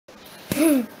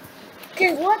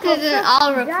Okay, What the fuck?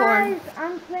 I'll record. Guys,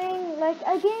 I'm playing like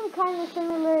a game kind of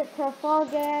similar to Fall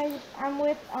Guys. I'm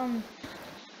with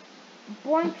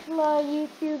Boinkshla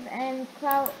YouTube and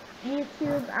Clout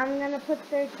YouTube. I'm gonna put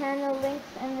their channel links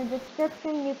in the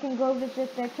description. You can go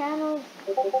visit their channels.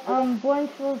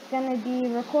 Boinksla's gonna be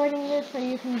recording this, so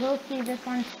you can go see this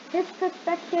on his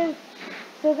perspective.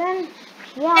 So then,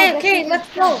 yeah. okay, let's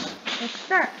go. Let's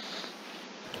start.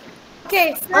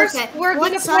 Okay, first we're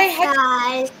gonna play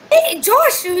guys. Hey,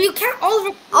 Josh, you can't all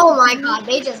record. Oh my god,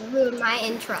 they just ruined my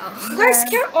intro. You guys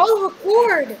can't all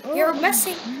record. Oh. You're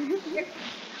messing.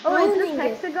 Oh, is this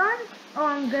hexagon? Oh,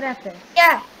 I'm good at this.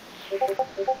 Yeah.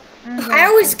 I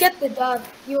always get the dub.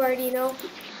 You already know.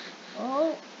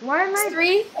 Oh, why am I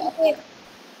 3? Okay.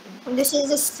 This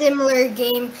is a similar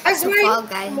game to Fall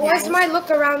Guys. Why is my look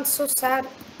around so sad,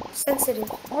 sensitive?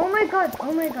 Oh my god!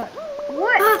 Oh my god!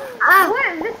 What?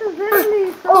 What? This is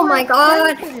literally so Oh my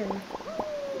god! sensitive.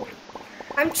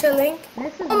 I'm chilling.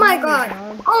 This is Oh my really god!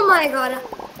 hard. Oh my god!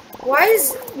 Why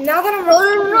is now that I'm No.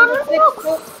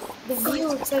 the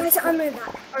view? It's like, Guys, I'm gonna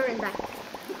die.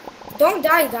 don't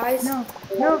die, guys. No.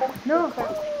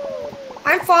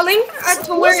 I'm falling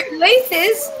to where Lath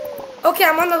is. Okay,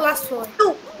 I'm on the last floor.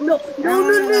 No.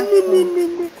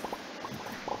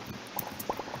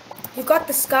 You got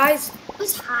the skies.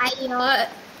 Who's higher?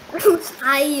 Who's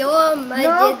higher? My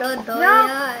or whatever.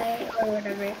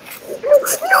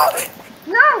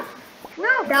 No!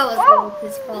 That was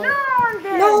his fault. No, I'm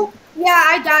dead. No. Yeah,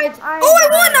 I died. I I won!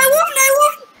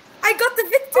 I got the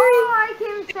victory. Oh, I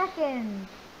came second.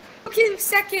 You came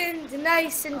second.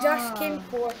 Nice, and Josh came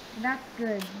fourth. That's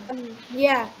good.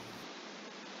 Yeah.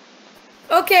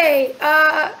 Okay,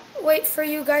 wait for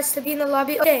you guys to be in the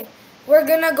lobby. Okay, we're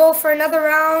gonna go for another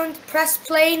round. Press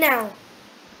play now.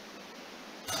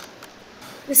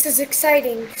 This is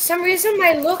exciting. For some reason,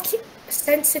 my look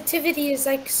sensitivity is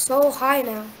like so high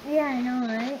now. Yeah, I know,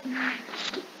 right?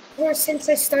 Ever since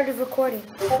I started recording.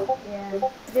 Yeah.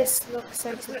 This looks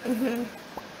sensitive.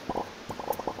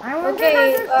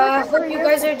 Okay, hope you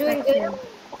guys are doing good.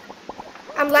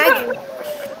 I'm lagging.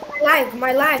 I'm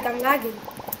lagging.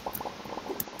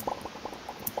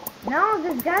 No,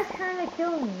 this guy's trying to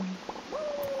kill me.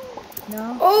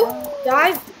 No. Oh,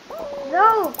 dive.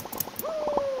 No.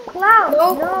 Clout.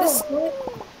 No, this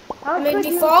How made could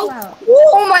me you, fall. Clout?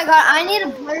 Oh my god, I need to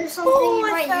blur something in my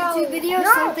my God. YouTube video.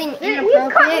 No, Something you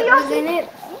inappropriate was in it.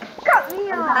 Cut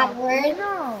me off. Bad word.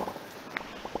 No.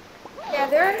 Yeah,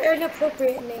 they're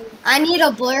inappropriate names. I need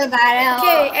to blur that out.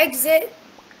 Okay, exit.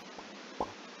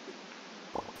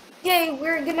 Okay,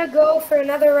 we're gonna go for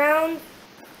another round.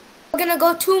 We're gonna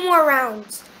go 2 more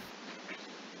rounds.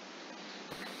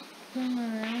 2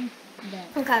 more rounds.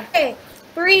 Okay. Okay,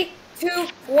 3, 2,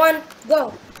 1,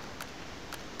 go.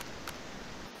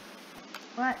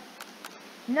 What?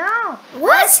 No.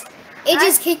 What? It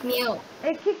just kicked me out.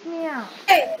 It kicked me out.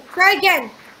 Okay, try again.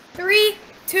 3,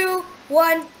 2,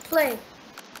 1, play.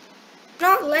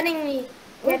 Not letting me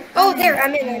get. Oh, there,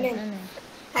 I'm in.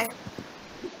 Okay.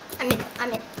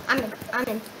 I'm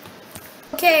in.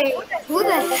 Okay. Who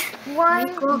the heck?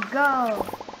 1, go.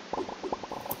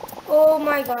 Oh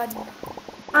my god.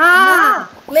 Ah!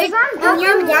 Like, I'm can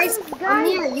you guys. I'm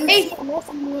near you. Hey,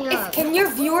 Messing me up. can your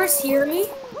viewers hear me?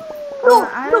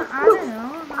 I don't know. How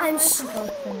am I I'm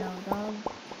supposed to know, dog?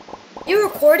 You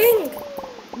recording?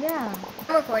 Yeah.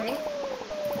 I'm recording.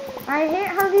 I hate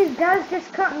how these guys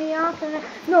just cut me off and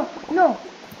no.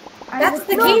 That's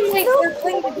the game. Like, they're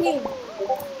playing the game.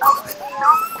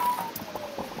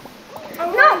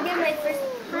 I'm gonna get my first.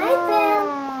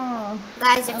 Oh.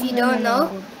 Guys, if you don't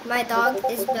know, my dog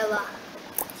is Bella.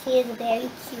 She is very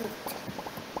cute.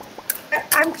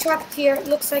 I'm trapped here.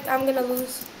 Looks like I'm gonna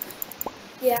lose.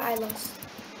 Yeah, I lost.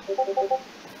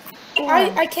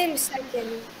 I came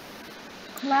second.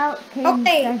 Clout came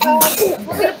Okay, second.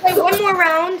 we're gonna play one more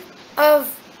round of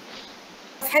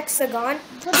hexagon.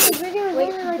 But the video is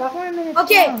only like 4 minutes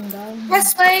Okay, long, dog.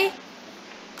 press play.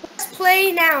 Let's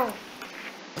play now.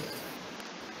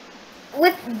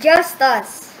 With just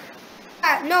us.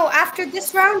 No, after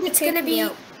this round, it's Kick gonna me be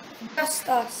out. just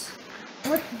us.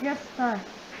 What's just us?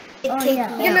 It Oh, kicked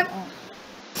yeah. me Gonna- out.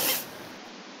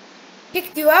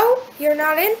 Kicked you out? You're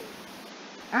not in?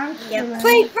 I'm Yep. still in.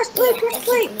 Play, press play, It press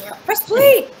play. kicked me out. Press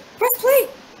play, press play.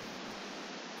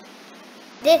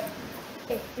 Did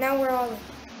Okay, now we're all in.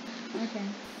 Okay.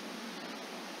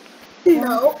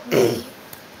 no.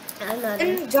 I'm not in.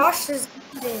 And Josh is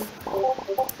in.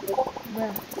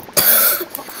 Well,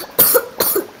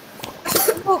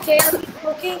 Okay,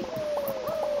 okay.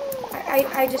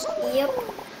 I just. Yep.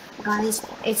 Guys,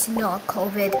 it's not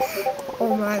COVID.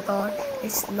 Oh my god,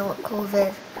 it's not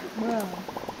COVID. well.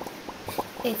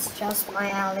 It's just my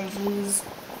allergies.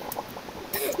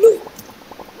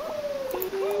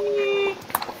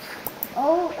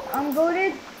 Oh, I'm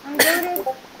goated. I'm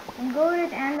goated. I'm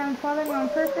goated, and I'm falling on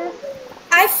purpose.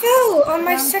 I fell on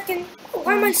my Jump. second.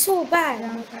 Why am I so bad?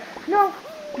 Jump. No,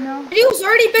 no, The video's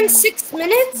already been 6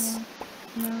 minutes.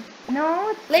 no, no.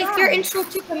 It's Like your not. intro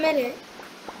took a minute.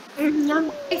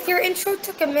 If your intro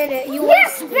took a minute, you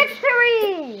Yes, wasted.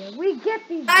 victory! We get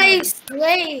these. Nice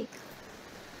play.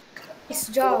 Nice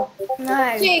job.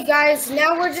 Nice. Okay, guys.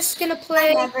 Now we're just gonna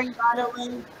play. I never got a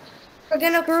win. We're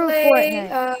gonna Screw play.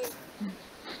 Fortnite.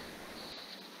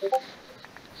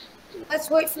 Let's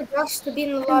wait for Josh to be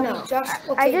in the lobby. No. Josh.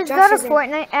 Okay, I just Josh got a is in.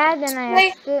 Fortnite ad and I Play.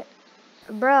 asked it.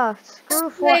 Bruh, screw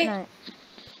Let's play. Fortnite.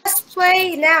 Press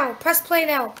play now. Press play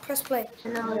now. Press play.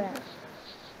 No. Yeah.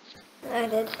 I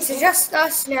did. It's just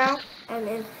us now. I'm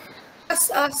in.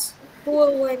 Just us. Who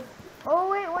will win? Oh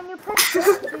wait, when you press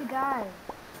X, you die.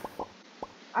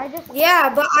 I just. Yeah,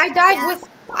 but I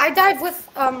dive with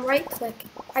right click.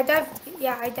 I dive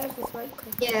with right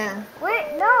click. Yeah.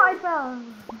 Wait, no, I fell.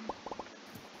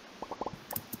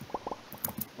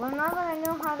 Well, now that I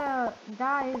know how to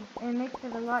dive, it makes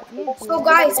it a lot easier. So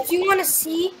guys, if you want to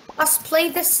see us play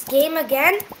this game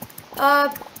again,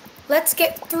 let's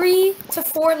get 3 to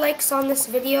 4 likes on this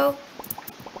video,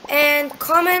 and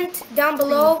comment down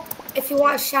below if you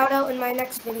want a shout out in my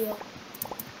next video.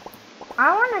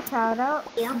 I want a shout out.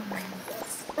 Yeah.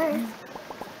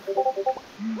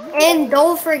 And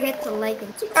don't forget to like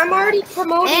and subscribe. I'm already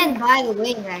promoting. And by the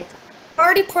way, guys,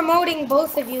 Already promoting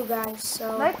both of you guys.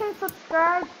 So Like and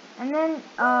subscribe, and then,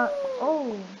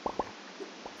 oh.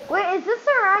 Wait, is this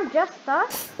around just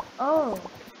us? Oh.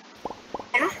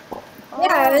 yeah.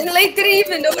 yeah, and like didn't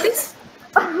even notice.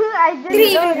 I Didn't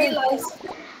even notice. realize.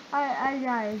 I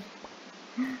died.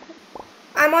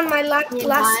 I'm on my last You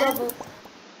level.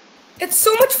 It's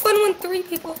so much fun when 3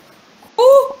 people.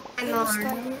 Oh, I'm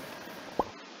on.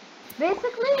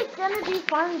 Basically, it's gonna be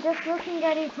fun just looking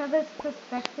at each other's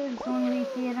perspectives when we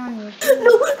see it on YouTube.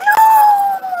 No!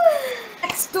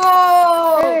 Let's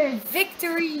go! Third.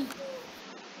 Victory!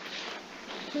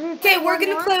 Should we Okay, play we're one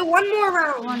gonna more? play one more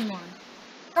round. One more.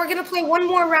 We're gonna play one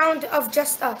more round of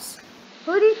just us.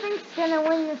 Who do you think's gonna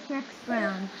win this next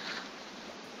round?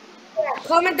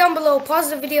 Comment down below.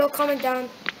 Pause the video. Comment down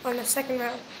on the second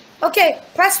round. Okay,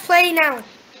 press play now.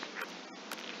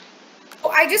 Oh,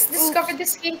 I just discovered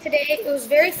this game today. It was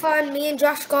very fun. Me and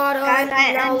Josh got on. Guys,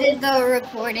 I now- ended the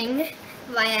recording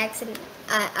by accident.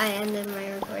 I ended my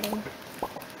recording.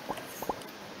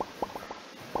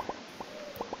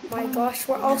 My gosh,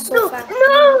 we're all so fast.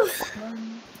 No!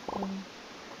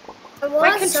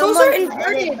 My controls are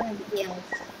inverted.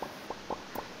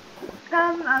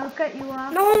 Come, I'll cut you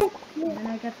off. No, And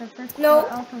I get the first No.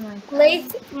 shot off of my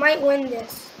Lathe might win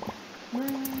this. I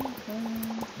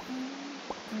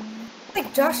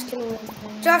think Josh can win.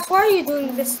 Josh, why are you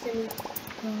doing this to me?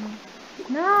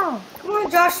 No! Come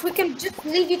on, Josh. We can just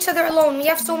leave each other alone. We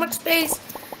have so much space.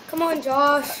 Come on,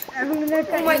 Josh. I'm gonna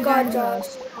cut Oh my you God, guys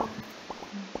Josh. off.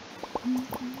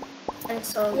 I'm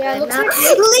so Yeah, good looks now.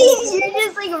 like- Please, you're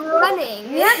just like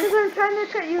running. Yeah, because I'm trying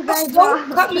to cut you Josh, guys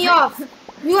don't off. cut me off.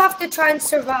 You have to try and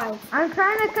survive. I'm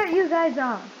trying to cut you guys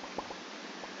off.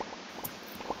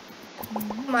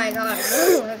 Oh my god.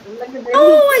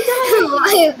 Oh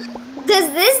my God.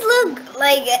 Does this look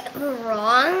like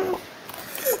wrong?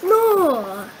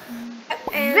 No.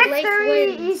 And Lathe Victory!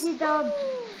 wins. Easy job.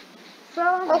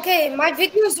 So, Okay, my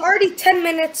video is already 10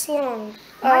 minutes long.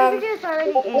 my video's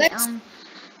already 8. let's-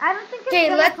 I don't think it's Okay,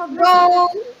 gonna let's publish. go.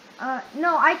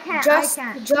 No, I can't. Just I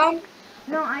can't. jump.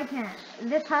 No, I can't.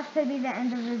 This has to be the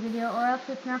end of the video, or else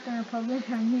it's not gonna publish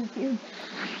on YouTube.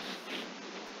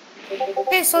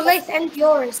 Okay, so let's end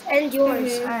yours. End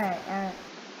yours. Alright, alright.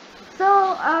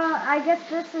 So, I guess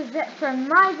this is it for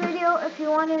my video. If you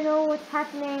want to know what's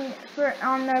happening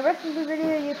on the rest of the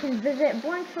video, you can visit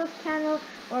Boinkshla's channel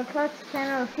or Clout's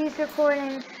channel if he's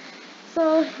recording.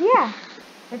 So, yeah.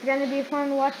 It's gonna be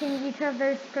fun watching each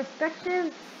other's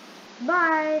perspectives.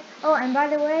 Bye! Oh, and by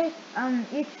the way,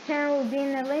 each channel will be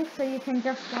in the link so you can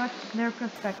just watch their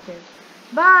perspectives.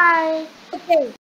 Bye! Okay.